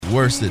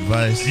worst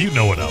advice. You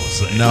know what I was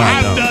saying. No, I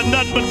I've don't. done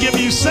nothing but give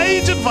you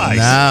sage advice.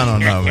 Nah, I don't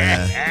know,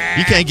 man.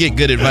 You can't get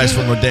good advice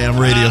from a damn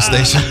radio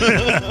station.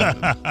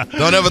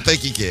 Don't ever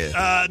think you can.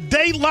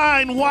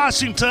 Dateline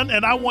Washington,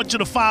 and I want you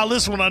to file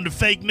this one under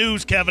fake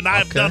news, Kevin. I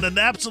have done an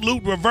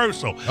absolute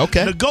reversal.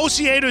 Okay.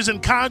 Negotiators in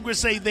Congress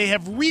say they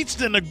have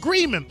reached an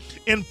agreement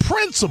in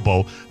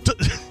principle to...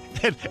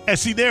 And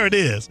see, there it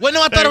is. Well,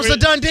 no, I thought it was a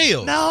done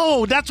deal.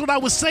 No, that's what I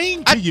was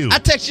saying to you. I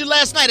texted you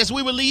last night as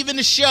we were leaving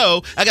the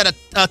show. I got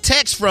a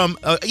text from,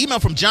 email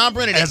from John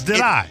Brennan. As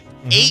did I.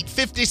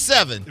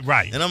 8:57.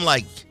 Right. And I'm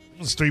like. It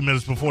was 3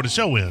 minutes before the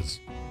show ends.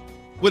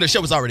 Well, the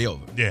show was already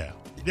over. Yeah.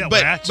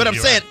 But I'm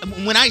saying,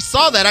 when I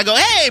saw that, I go,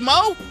 hey,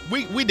 Mo,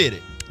 we did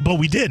it. But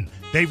we didn't.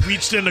 They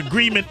reached an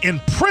agreement in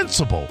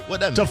principle.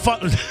 What that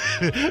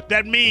mean?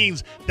 That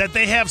means that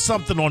they have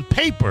something on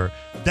paper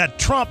that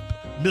Trump,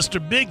 Mr.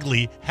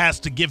 Bigley, has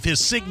to give his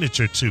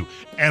signature to.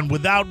 And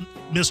without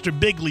Mr.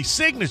 Bigley's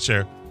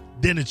signature,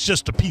 then it's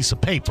just a piece of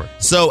paper.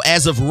 So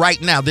as of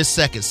right now, this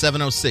second,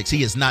 7:06,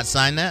 he has not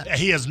signed that?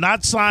 He has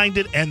not signed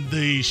it, and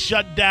the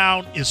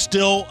shutdown is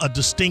still a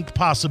distinct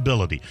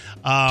possibility.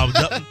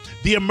 The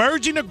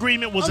emerging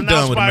agreement was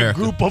announced by a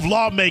group of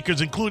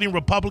lawmakers, including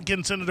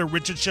Republican Senator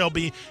Richard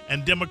Shelby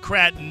and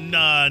Democrat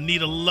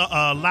Nita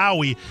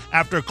Lowey,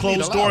 after a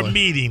closed-door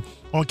meeting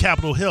on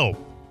Capitol Hill.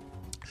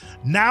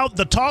 Now,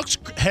 the talks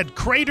had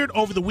cratered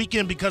over the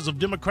weekend because of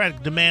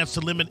Democratic demands to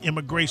limit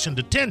immigration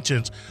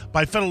detentions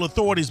by federal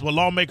authorities, but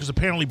lawmakers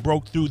apparently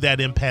broke through that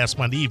impasse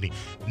Monday evening.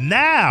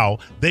 Now,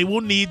 they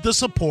will need the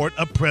support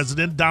of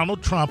President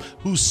Donald Trump,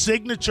 whose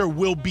signature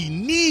will be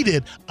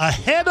needed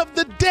ahead of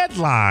the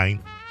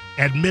deadline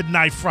at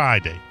midnight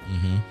Friday.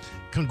 Mm-hmm.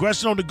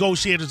 Congressional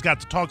negotiators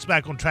got the talks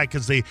back on track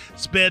as they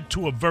sped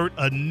to avert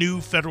a new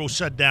federal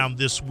shutdown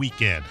this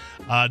weekend.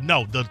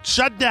 No, the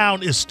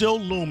shutdown is still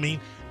looming.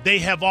 They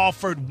have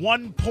offered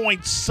 1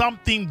 point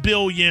something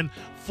billion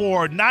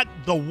for not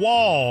the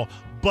wall,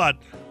 but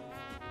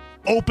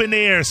open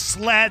air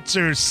slats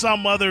or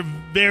some other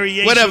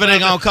variation. Whatever they're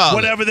going to call it.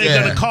 Whatever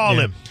they're going to call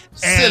him.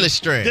 Silly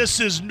string. This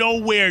is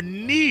nowhere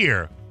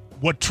near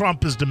what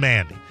Trump is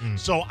demanding.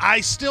 So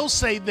I still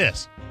say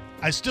this.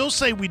 I still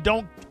say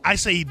I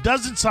say he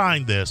doesn't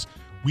sign this.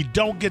 We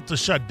don't get the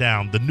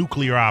shutdown. The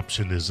nuclear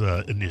option is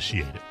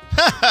initiated.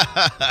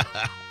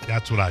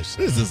 That's what I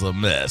said. This is a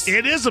mess.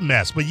 It is a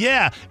mess. But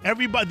yeah,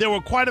 everybody. There were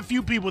quite a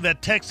few people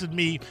that texted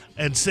me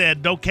and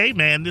said, "Okay,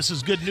 man, this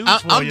is good news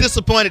for you." I'm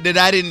disappointed that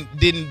I didn't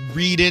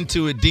read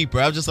into it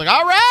deeper. I was just like,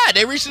 "All right,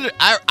 they reached it."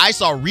 I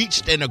saw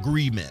reached an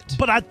agreement.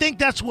 But I think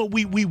that's what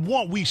we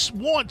want. We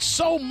want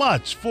so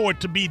much for it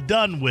to be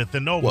done with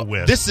and over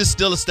with. This is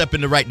still a step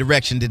in the right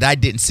direction that I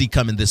didn't see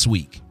coming this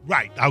week.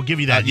 Right, I'll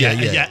give you that.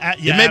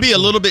 It may be a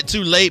little bit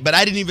too late, but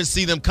I didn't even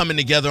see them coming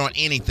together on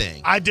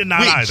anything. I did not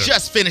either. We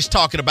just finished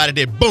talking about it.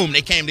 Then boom,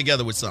 they came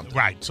together with something.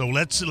 Right. So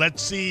let's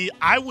see.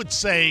 I would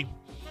say,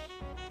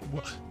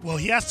 well,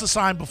 he has to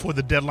sign before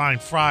the deadline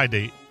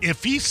Friday.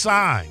 If he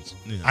signs,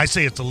 I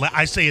say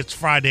it's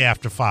Friday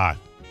after 5.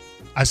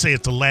 I say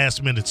it's a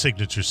last minute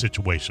signature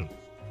situation.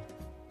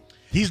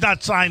 He's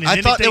not signing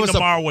anything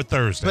tomorrow or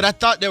Thursday. But I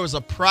thought there was a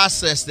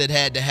process that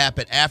had to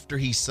happen after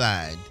he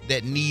signed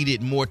that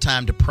needed more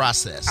time to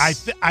process. I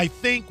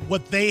think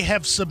what they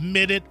have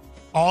submitted,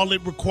 all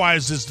it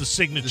requires is the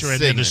signature,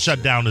 and then the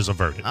shutdown is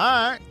averted. All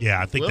right.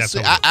 Yeah, I think that's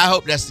I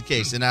hope that's the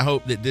case, and I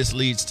hope that this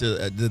leads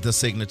to the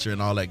signature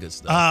and all that good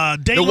stuff.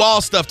 The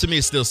wall stuff to me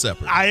is still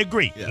separate. I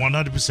agree,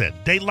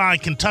 100%.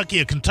 Dateline Kentucky,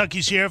 a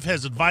Kentucky sheriff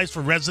has advice for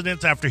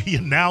residents after he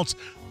announced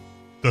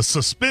the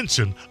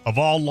suspension of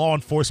all law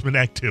enforcement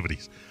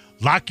activities.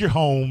 Lock your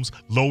homes,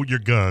 load your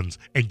guns,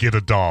 and get a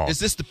dog. Is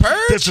this the purge?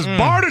 This is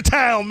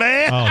Bartertown,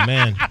 man. Oh,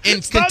 man.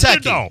 In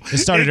Kentucky. It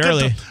started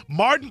early.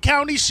 Martin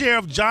County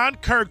Sheriff John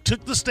Kirk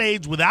took the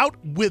stage without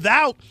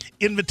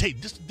invitation.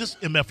 This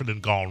MF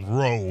had gone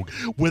rogue.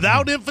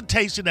 Without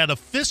invitation at a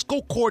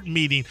fiscal court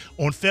meeting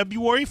on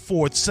February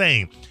 4th,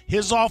 saying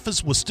his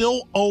office was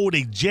still owed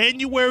a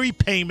January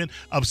payment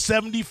of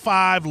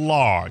 $75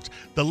 large.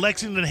 The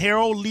Lexington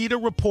Herald leader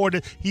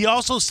reported he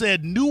also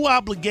said new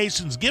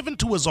obligations given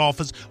to his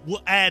office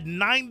will add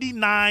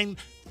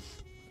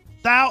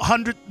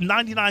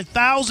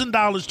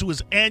 $99,000 to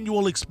his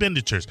annual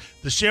expenditures.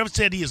 The sheriff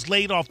said he has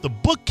laid off the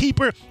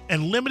bookkeeper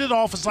and limited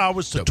office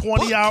hours to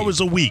 20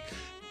 hours a week.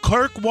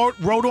 Kirk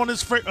wrote on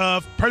his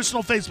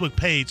personal Facebook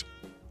page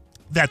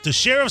that the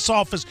sheriff's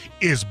office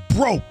is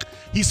broke.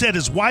 He said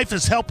his wife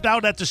has helped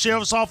out at the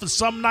sheriff's office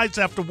some nights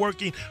after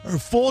working her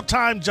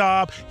full-time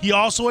job. He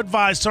also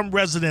advised some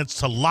residents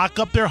to lock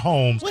up their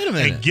homes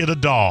and get a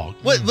dog.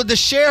 What, but the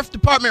sheriff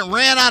department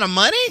ran out of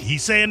money?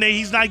 He's saying that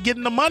he's not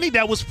getting the money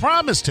that was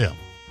promised him.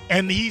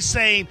 And he's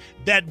saying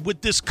that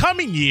with this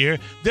coming year,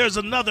 there's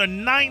another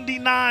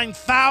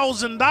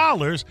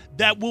 $99,000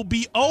 that will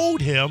be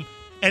owed him.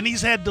 And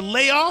he's had to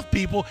lay off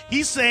people.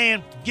 He's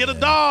saying, get a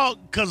dog,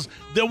 because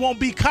there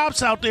won't be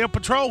cops out there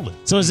patrolling.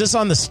 So is this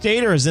on the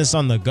state or is this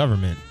on the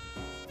government?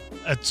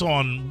 It's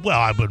on. Well,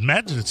 I would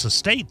imagine it's a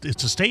state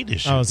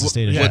issue. Oh, it's a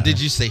state issue. What did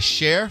you say,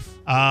 sheriff?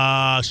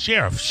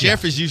 Sheriff.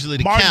 Sheriff is usually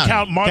the Martin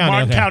county.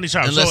 Martin County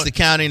Sheriff. Unless the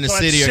county and the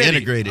city are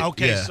integrated.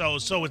 Okay, yeah.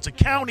 so it's a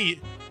county.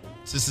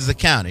 This is a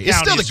county. It's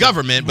still the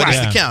government, but it's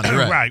the county,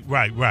 right?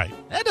 Right.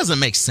 That doesn't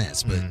make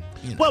sense, but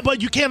you know. Well,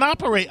 but you can't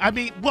operate. I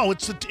mean,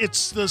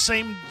 it's the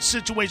same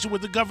situation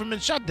with the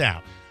government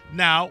shutdown.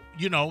 Now,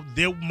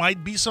 there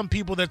might be some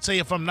people that say,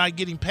 if I'm not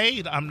getting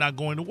paid, I'm not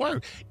going to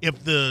work.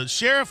 If the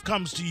sheriff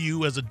comes to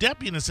you as a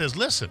deputy and says,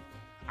 listen,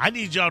 I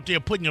need you out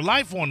there putting your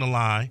life on the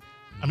line.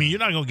 I mean, you're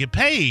not going to get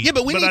paid. Yeah,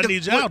 but I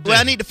need you out there.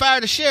 Well, I need to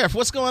fire the sheriff.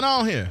 What's going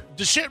on here?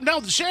 The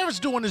sheriff's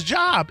doing his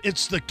job.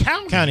 It's the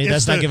county.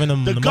 That's not giving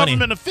them the money. The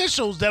government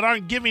officials that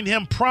aren't giving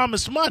him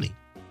promised money.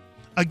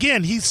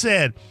 Again, he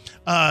said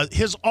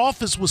his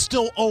office was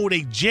still owed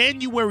a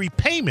January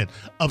payment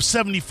of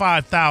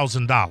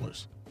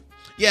 $75,000.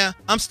 Yeah,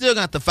 I'm still going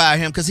to have to fire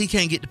him because he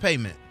can't get the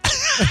payment.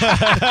 If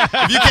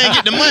you can't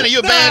get the money,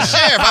 you're a bad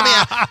sheriff.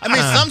 I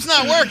mean, something's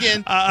not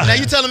working. Now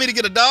you telling me to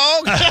get a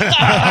dog?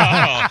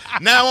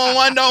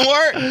 911 don't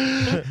work.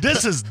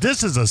 This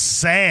is a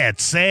sad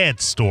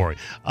story.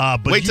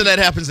 But wait till that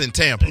happens in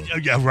Tampa.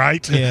 Yeah,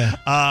 right.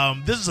 Yeah.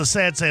 This is a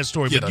sad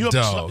story. Get but a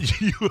dog.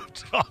 You have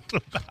talked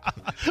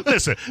about.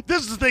 Listen,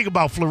 this is the thing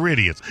about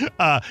Floridians.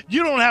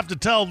 You don't have to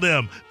tell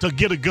them to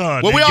get a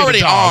gun. Well, we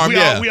already armed.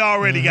 We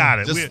already got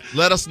it. Just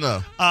let us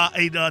know.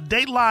 A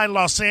Dateline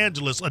Los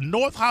Angeles, a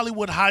North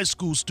Hollywood high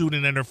school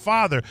student and her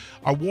father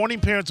are warning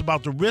parents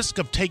about the risk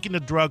of taking a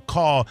drug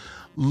called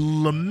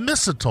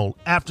Lamicidol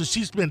after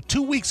she spent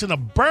 2 weeks in a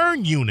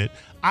burn unit,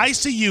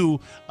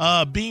 ICU,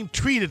 being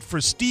treated for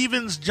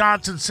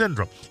Stevens-Johnson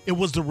syndrome. It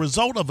was the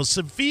result of a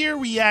severe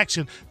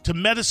reaction to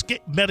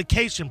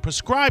medication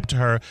prescribed to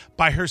her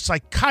by her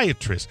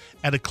psychiatrist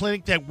at a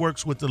clinic that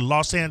works with the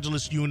Los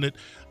Angeles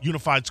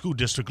Unified School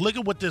District. Look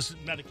at what this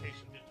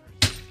medication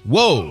did.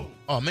 Whoa.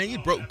 Oh, man, you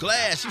broke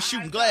glass. You're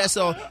shooting glass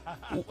on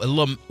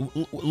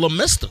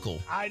Lamicidol.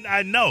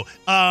 I know.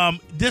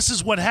 This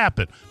is what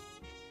happened.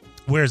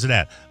 Where is it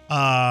at?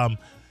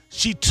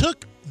 She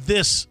took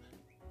this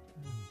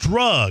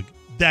drug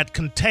that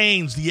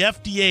contains the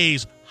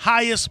FDA's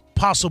highest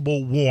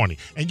possible warning.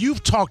 And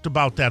you've talked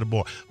about that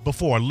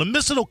before.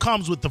 Lamicidol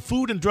comes with the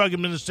Food and Drug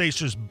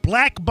Administration's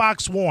black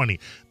box warning,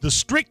 the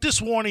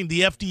strictest warning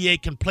the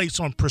FDA can place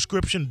on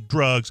prescription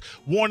drugs,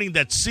 warning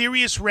that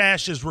serious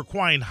rashes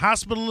requiring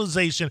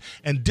hospitalization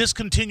and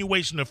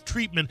discontinuation of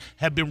treatment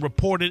have been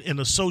reported in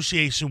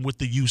association with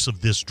the use of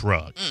this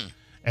drug.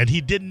 And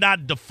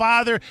the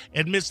father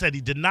admits that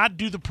he did not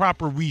do the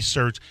proper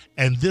research,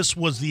 and this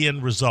was the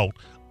end result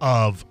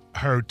of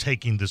her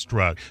taking this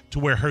drug, to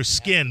where her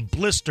skin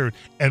blistered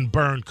and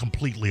burned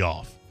completely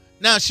off.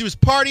 Now, she was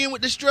partying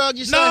with this drug,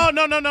 you said? No.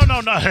 She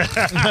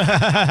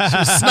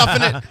was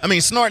snuffing it? I mean,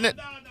 snorting it?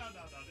 No.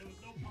 There was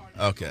no party.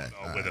 Okay.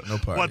 No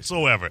party.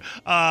 Whatsoever.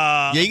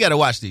 Yeah, you got to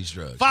watch these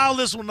drugs. File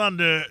this one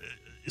under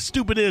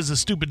Stupid Is as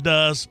Stupid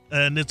Does,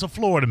 and it's a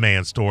Florida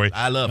man story.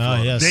 I love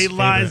Florida. Yes,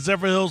 Dateline,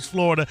 Zephyrhills, Hills,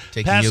 Florida.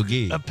 Taking your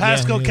gig.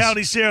 Pasco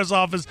County Sheriff's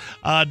Office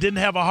didn't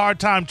have a hard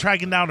time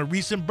tracking down a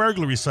recent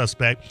burglary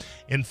suspect.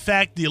 In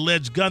fact, the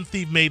alleged gun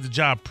thief made the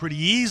job pretty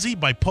easy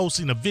by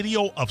posting a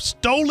video of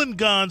stolen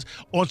guns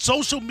on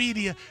social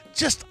media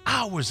just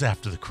hours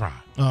after the crime.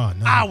 Oh,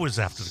 no. Hours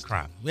after the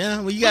crime.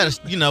 Yeah, well, you got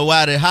to,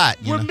 while they're hot.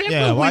 Remember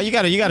you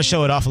got to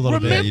show it off a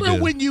little bit.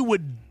 Remember when you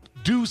would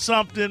do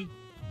something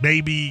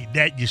maybe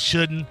that you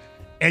shouldn't,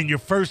 and your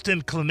first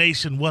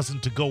inclination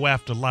wasn't to go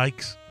after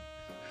likes,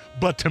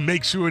 but to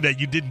make sure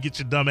that you didn't get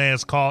your dumb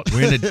ass caught?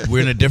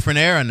 We're in a different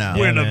era now.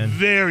 We're in a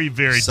very,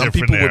 very Some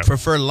different people era. would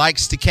prefer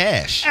likes to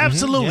cash.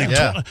 Absolutely.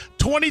 Mm-hmm. Yeah.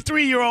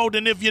 23-year-old,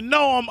 and if you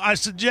know him, I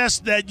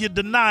suggest that you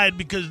deny it,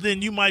 because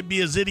then you might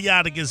be as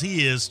idiotic as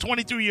he is.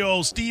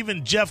 23-year-old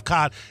Stephen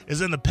Jeffcott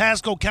is in the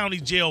Pasco County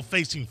Jail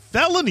facing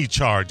felony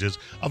charges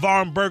of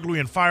armed burglary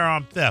and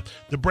firearm theft.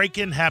 The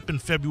break-in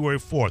happened February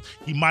 4th.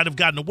 He might have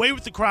gotten away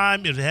with the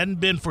crime if it hadn't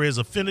been for his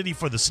affinity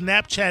for the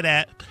Snapchat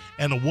app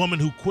and a woman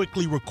who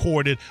quickly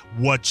recorded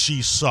what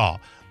she saw.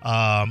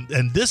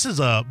 And this is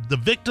the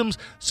victims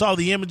saw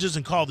the images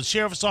and called the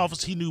sheriff's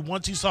office. He knew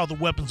once he saw the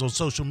weapons on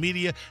social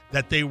media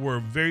that they were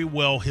very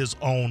well his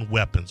own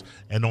weapons.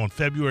 And on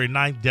February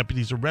 9th,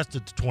 deputies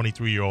arrested the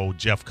 23-year-old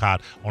Jeff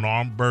Cott on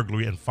armed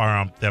burglary and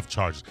firearm theft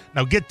charges.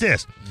 Now get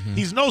this.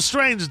 He's no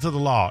stranger to the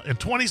law. In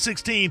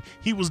 2016,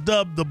 he was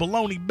dubbed the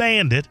Baloney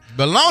Bandit.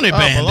 Baloney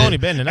Bandit. Baloney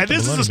Bandit. And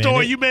this is a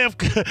story you may have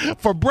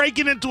for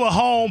breaking into a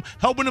home,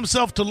 helping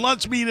himself to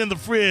lunch meat in the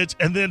fridge,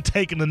 and then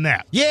taking a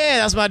nap. Yeah,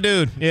 that's my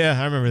dude. Yeah,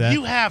 I remember that.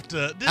 You have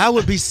to. I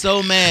would be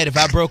so mad if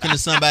I broke into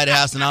somebody's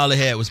house and all they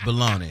had was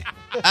bologna.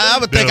 I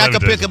would think I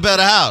could pick a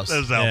better house.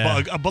 A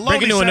bologna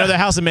break into another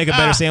house and make a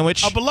better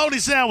sandwich. A bologna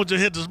sandwich will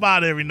hit the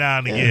spot every now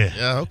and again.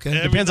 Yeah,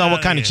 okay. Depends on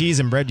what kind of cheese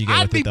and bread you get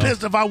I'd with be it, though.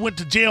 pissed if I went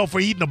to jail for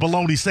eating a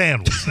bologna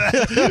sandwich.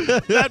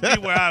 That'd be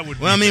where I would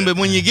be. Well, I mean, but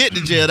when you get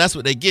to jail, that's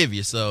what they give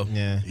you, so.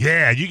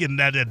 Yeah, you getting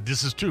that.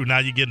 This is true. Now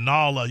you're getting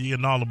all the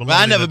bologna. Well,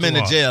 I never been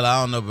to jail.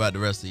 I don't know about the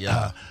rest of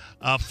y'all.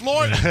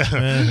 Florida.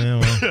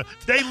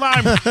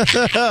 Dateline.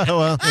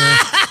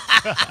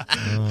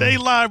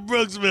 Dayline,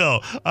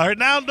 Brooksville. A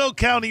Hernando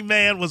County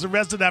man was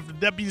arrested after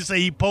deputies say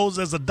he posed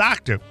as a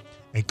doctor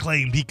and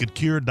claimed he could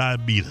cure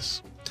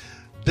diabetes.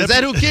 Is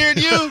that who cured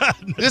you?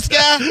 This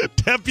guy?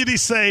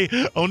 Deputies say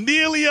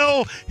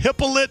Onelio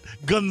Hippolyte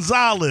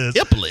Gonzalez,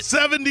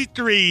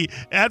 73,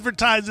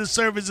 advertises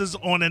services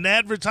on an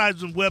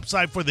advertisement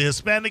website for the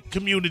Hispanic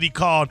community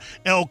called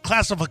El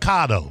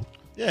Clasificado.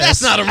 Yeah,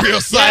 that's not a real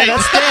site.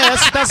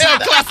 That's El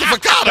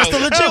Clasificado. That's the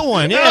legit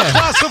one. El Yeah.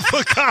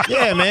 Clasificado.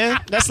 Yeah,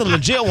 man. That's the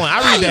legit one.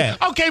 I read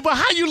that. Okay, but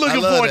how you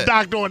looking for a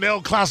doctor on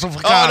El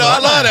Clasificado? Oh, no, I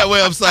love that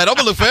website. I'm going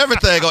to look for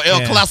everything on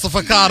El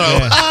Clasificado.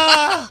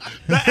 Yeah.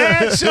 The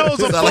ad shows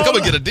a photo. Like I'm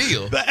going to get a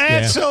deal. The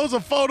ad shows a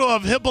photo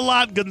of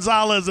Hippolyte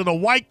Gonzalez in a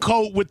white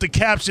coat with the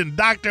caption,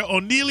 Dr.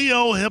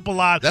 Onelio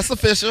Hippolyte. That's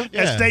official.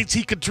 It states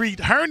he could treat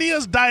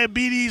hernias,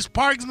 diabetes,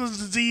 Parkinson's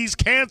disease,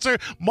 cancer,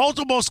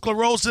 multiple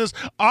sclerosis,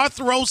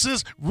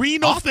 arthrosis,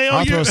 renal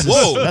failure. Arthrosis.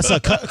 Whoa. That's a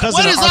cousin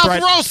What is of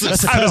arthritis. arthrosis?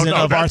 That's a cousin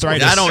of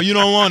arthritis. You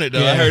don't want it, though.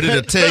 Yeah. I heard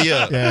it'll tear you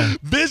up. Yeah.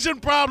 Vision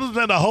problems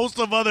and a host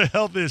of other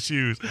health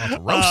issues.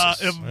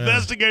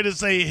 Investigators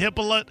say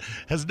Hippolyte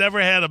has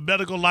never had a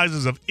medical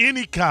license of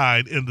any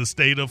kind in the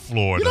state of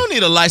Florida. You don't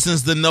need a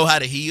license to know how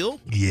to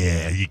heal.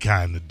 Yeah, you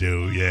kind of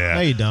do. Yeah.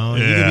 No, you don't.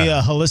 Yeah. You can be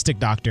a holistic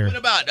doctor. What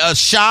about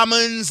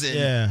shamans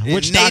and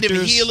witch native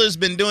doctors? healers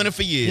been doing it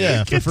for years?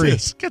 Yeah, for free.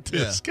 Get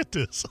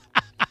this.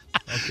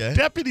 Okay.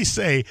 Deputies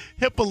say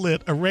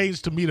Hippolyte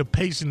arranged to meet a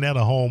patient at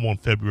a home on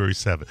February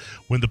 7th.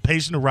 When the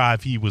patient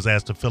arrived, he was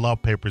asked to fill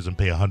out papers and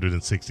pay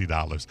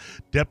 $160.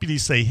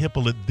 Deputies say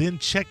Hippolyte then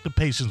checked the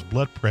patient's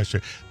blood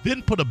pressure,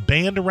 then put a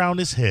band around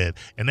his head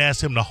and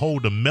asked him to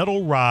hold a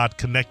metal rod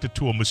connected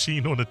to a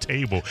machine on a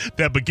table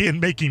that began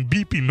making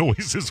beeping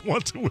noises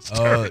once it was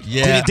turned.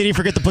 Yeah. Did he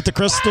forget to put the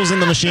crystals in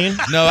the machine?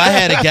 No, I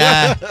had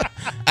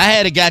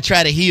a guy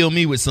try to heal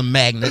me with some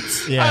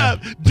magnets. Yeah.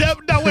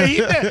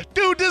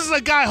 Dude, this is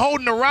a guy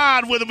holding a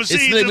rod with a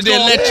machine. It's with the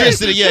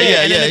electricity.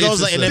 And then it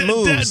goes and it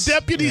moves.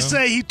 Deputies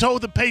say he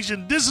told the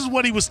patient this is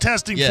what he was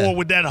testing for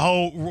with that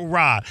whole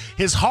rod: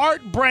 his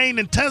heart, brain,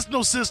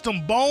 intestinal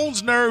system,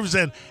 bones, nerves,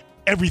 and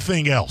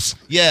everything else.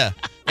 Yeah.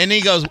 And then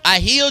he goes, I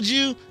healed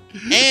you,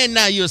 and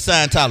now you're a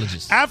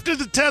Scientologist. After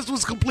the test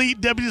was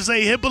complete, deputies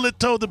say Hippolyte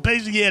told the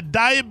patient he had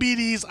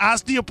diabetes,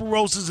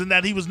 osteoporosis, and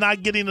that he was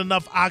not getting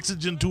enough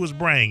oxygen to his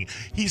brain.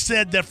 He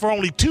said that for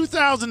only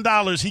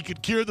 $2,000, he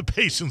could cure the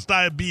patient's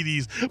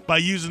diabetes by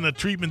using a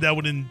treatment that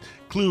would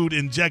include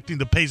injecting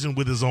the patient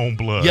with his own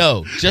blood.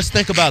 Yo, just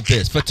think about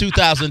this. For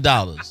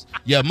 $2,000.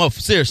 Yeah, Mo,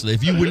 seriously,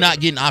 if you were not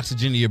getting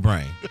oxygen to your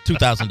brain,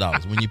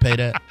 $2,000, when you pay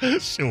that?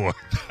 Sure.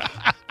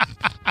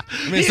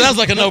 I mean, it sounds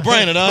like a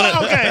no-brainer,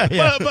 don't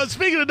it? But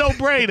speaking of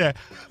no-brainer,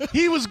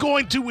 he was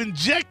going to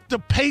inject the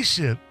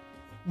patient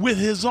with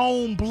his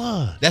own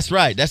blood. That's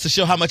right. That's to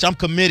show how much I'm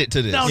committed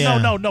to this.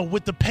 No,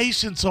 with the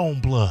patient's own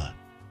blood.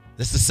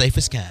 That's the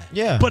safest kind.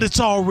 Yeah. But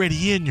it's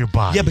already in your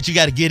body. Yeah, but you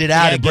got to get it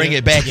out and bring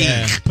it back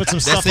in. Put some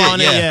stuff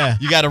on it. Yeah.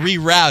 You got to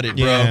reroute it,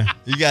 bro. Yeah.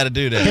 You got to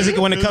do that. Because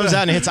when it comes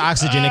out and hits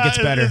oxygen, it gets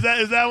better. Is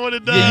that what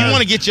it does? Yeah, you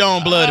want to get your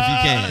own blood if you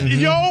can.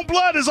 Your own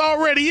blood is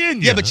already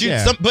in you. Yeah,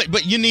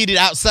 but you need it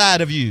outside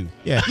of you.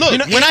 Yeah. Look,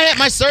 when I had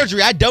my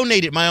surgery, I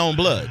donated my own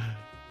blood.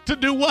 To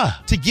do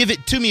what? To give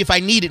it to me if I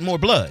needed more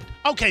blood.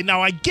 Okay,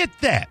 now I get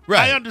that.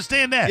 Right. I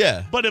understand that.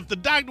 Yeah. But if the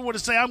doctor were to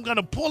say, I'm going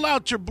to pull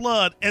out your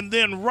blood and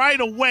then right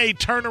away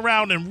turn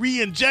around and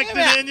re-inject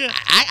it in you.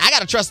 I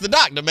got to trust the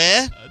doctor,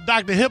 man.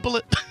 Dr.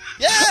 Hippolyte?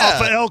 Yeah.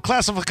 For El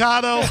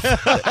Clasificado?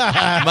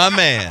 My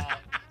man.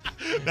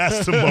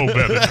 That's the Mo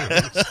Better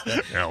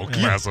news. El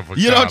Clasificado.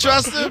 You don't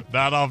trust him?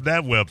 Not off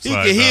that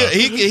website.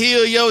 He can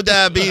heal your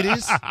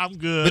diabetes. I'm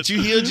good. But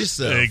you healed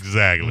yourself.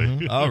 Exactly.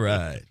 Mm-hmm. All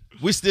right.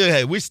 We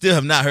still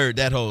have not heard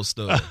that whole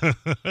story.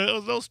 There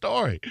was no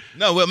story.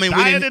 No, I mean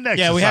we haven't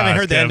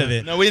heard the end of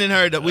it. No, we didn't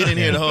hear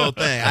the whole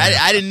thing.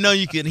 I didn't know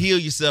you could heal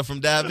yourself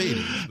from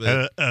diabetes.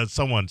 But.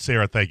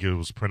 Sarah, thank you. It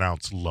was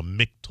pronounced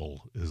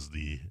Lamictal is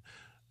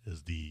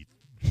the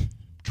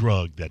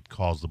drug that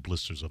caused the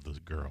blisters of the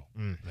girl.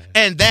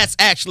 And that's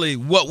actually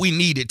what we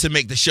needed to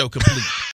make the show complete.